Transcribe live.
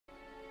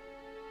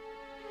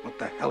What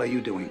the hell are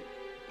you doing?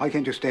 Why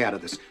can't you stay out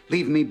of this?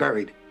 Leave me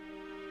buried.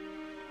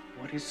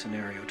 What is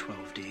Scenario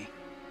 12D?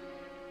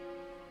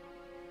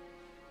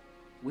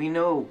 We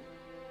know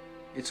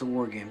it's a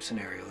war game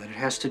scenario, that it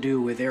has to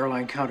do with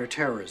airline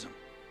counterterrorism.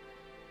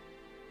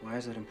 Why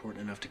is that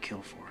important enough to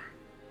kill for?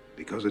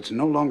 Because it's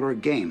no longer a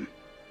game.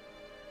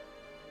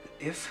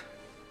 If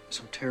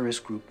some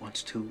terrorist group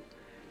wants to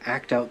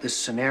act out this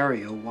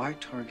scenario, why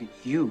target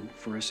you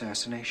for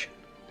assassination?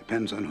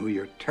 Depends on who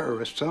your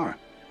terrorists are.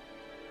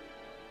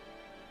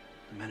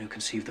 The men who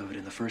conceived of it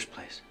in the first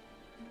place.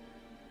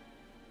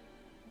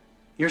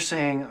 You're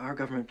saying our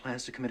government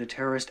plans to commit a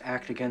terrorist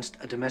act against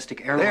a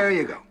domestic airline? There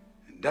you go.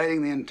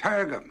 Indicting the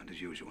entire government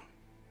as usual.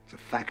 It's a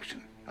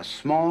faction. A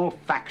small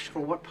faction. For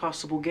what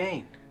possible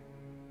gain?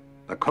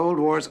 The Cold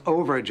War's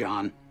over,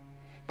 John.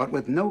 But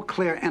with no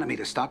clear enemy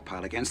to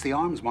stockpile against, the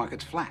arms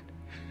market's flat.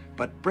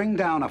 But bring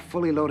down a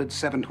fully loaded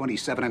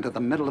 727 into the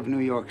middle of New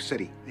York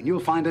City, and you'll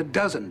find a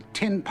dozen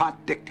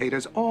tin-pot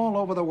dictators all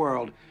over the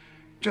world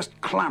just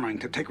clamoring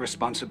to take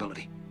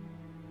responsibility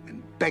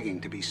and begging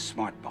to be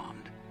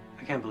smart-bombed.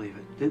 I can't believe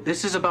it.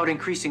 This is about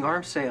increasing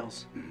arms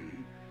sales.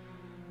 Mm-hmm.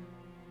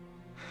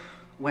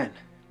 When?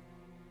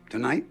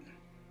 Tonight?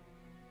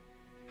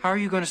 How are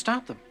you going to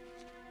stop them?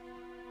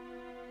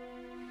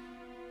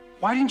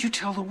 Why didn't you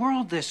tell the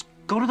world this?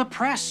 Go to the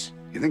press.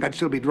 You think I'd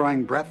still be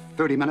drawing breath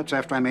 30 minutes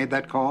after I made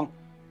that call?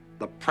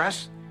 The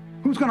press?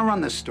 Who's going to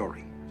run this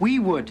story? We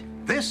would.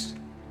 This?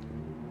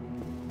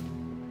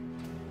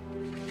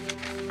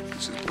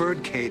 This is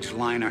birdcage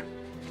liner.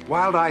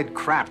 Wild-eyed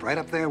crap right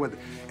up there with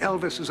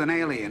Elvis as an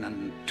alien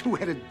and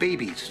two-headed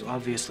babies. You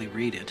obviously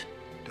read it.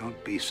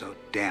 Don't be so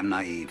damn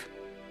naive.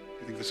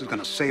 You think this is going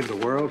to save the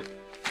world?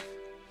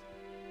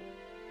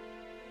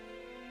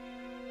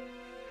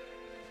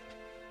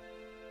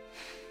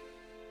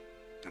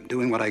 I'm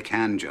doing what I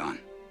can, John.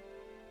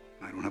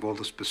 I don't have all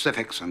the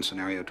specifics on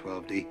Scenario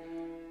 12D,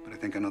 but I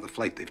think I know the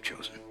flight they've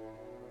chosen.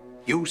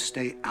 You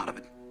stay out of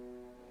it.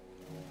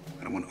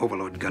 I don't want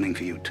Overlord gunning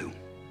for you, too.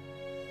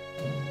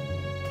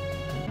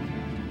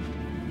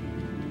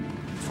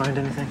 Find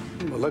anything?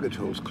 The luggage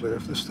hole's clear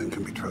if this thing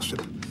can be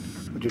trusted.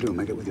 What'd you do,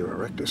 make it with your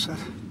erector set?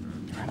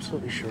 You're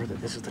absolutely sure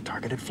that this is the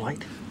targeted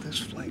flight? This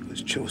flight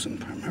was chosen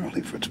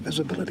primarily for its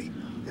visibility.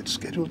 It's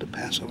scheduled to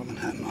pass over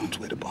Manhattan on its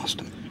way to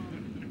Boston.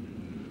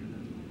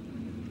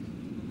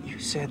 You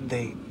said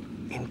they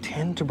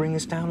intend to bring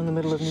this down in the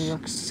middle of New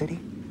York City?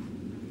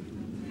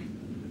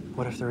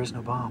 What if there is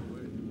no bomb?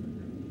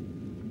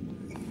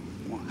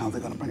 Well, how are they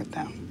going to bring it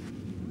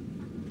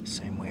down?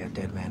 Same way a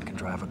dead man can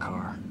drive a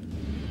car.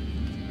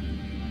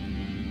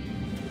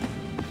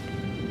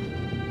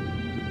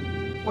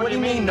 What do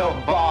you mean, no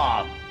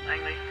bomb?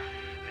 Langley,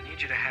 I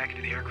need you to hack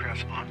into the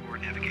aircraft's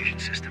onboard navigation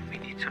system. We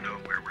need to know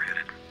where we're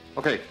headed.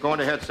 Okay, go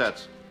into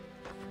headsets.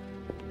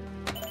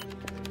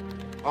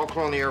 I'll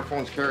clone the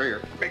Airphone's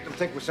carrier. Make them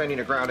think we're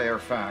sending a ground-to-air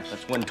fax.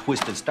 That's one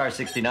twisted Star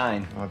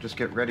 69. I'll just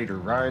get ready to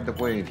ride the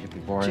wave,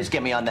 hippie boy. Just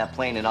get me on that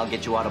plane and I'll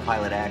get you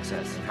autopilot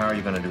access. How are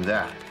you going to do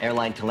that?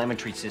 Airline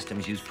telemetry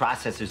systems use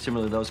processors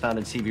similar to those found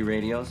in CB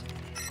radios.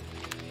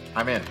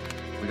 I'm in.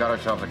 We got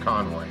ourselves a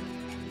convoy.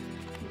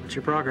 What's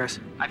your progress?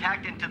 I've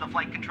hacked into the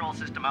flight control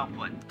system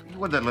output.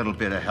 With a little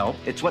bit of help.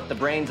 It's what the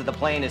brains of the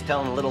plane is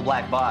telling the little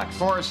black box.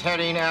 Course,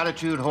 heading,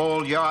 attitude,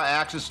 hold, yaw,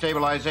 axis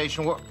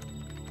stabilization. What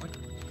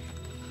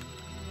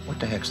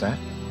the heck's that?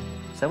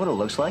 Is that what it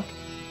looks like?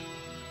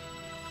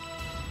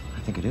 I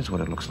think it is what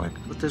it looks like.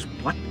 What does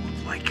what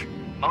look like?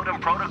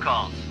 Modem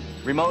protocols.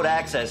 Remote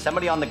access.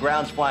 Somebody on the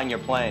ground's flying your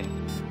plane.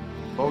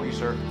 Bogey,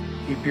 sir.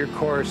 Keep your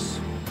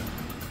course.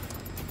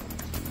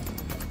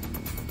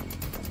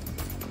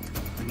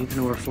 We need to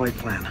know our flight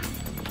plan.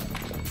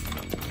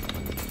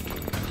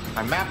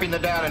 I'm mapping the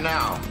data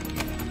now.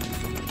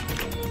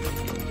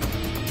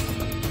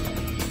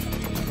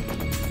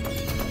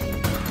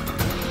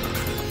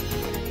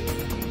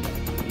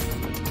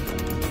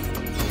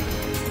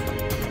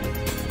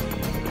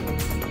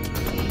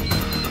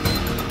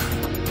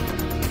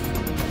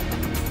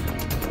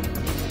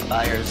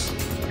 Byers,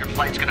 your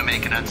flight's gonna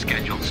make an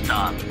unscheduled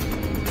stop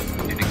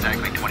in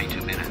exactly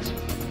 22 minutes.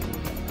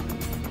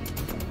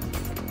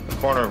 The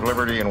corner of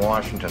Liberty and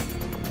Washington.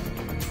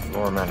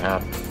 Lower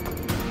Manhattan.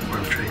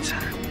 World Trade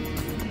Center.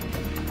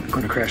 I'm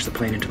going to crash the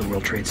plane into the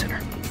World Trade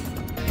Center.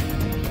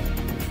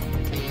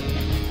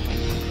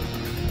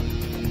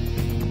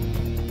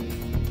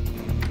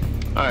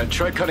 All right,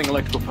 try cutting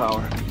electrical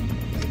power.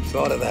 They've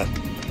thought of that.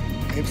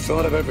 They've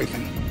thought of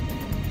everything.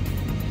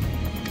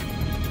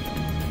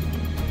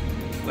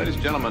 Ladies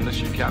and gentlemen, this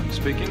is your captain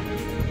speaking.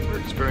 We're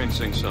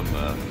experiencing some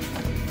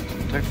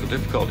technical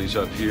difficulties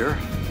up here.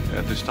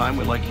 At this time,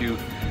 we'd like you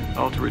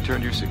all to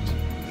return to your seats.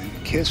 Then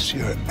kiss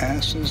your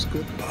asses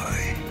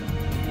goodbye.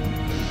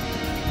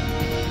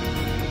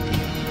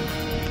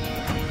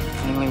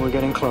 Langley, we're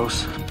getting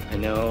close. I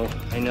know.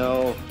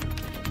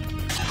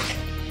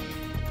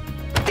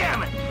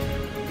 Damn it!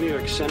 New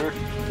York Center,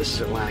 this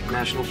is Atlantic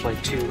National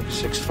Flight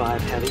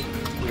 265 Heavy.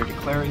 We are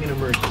declaring an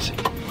emergency.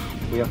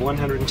 We have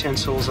 110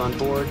 souls on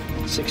board,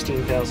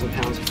 16,000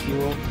 pounds of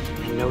fuel,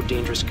 and no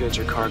dangerous goods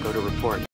or cargo to report.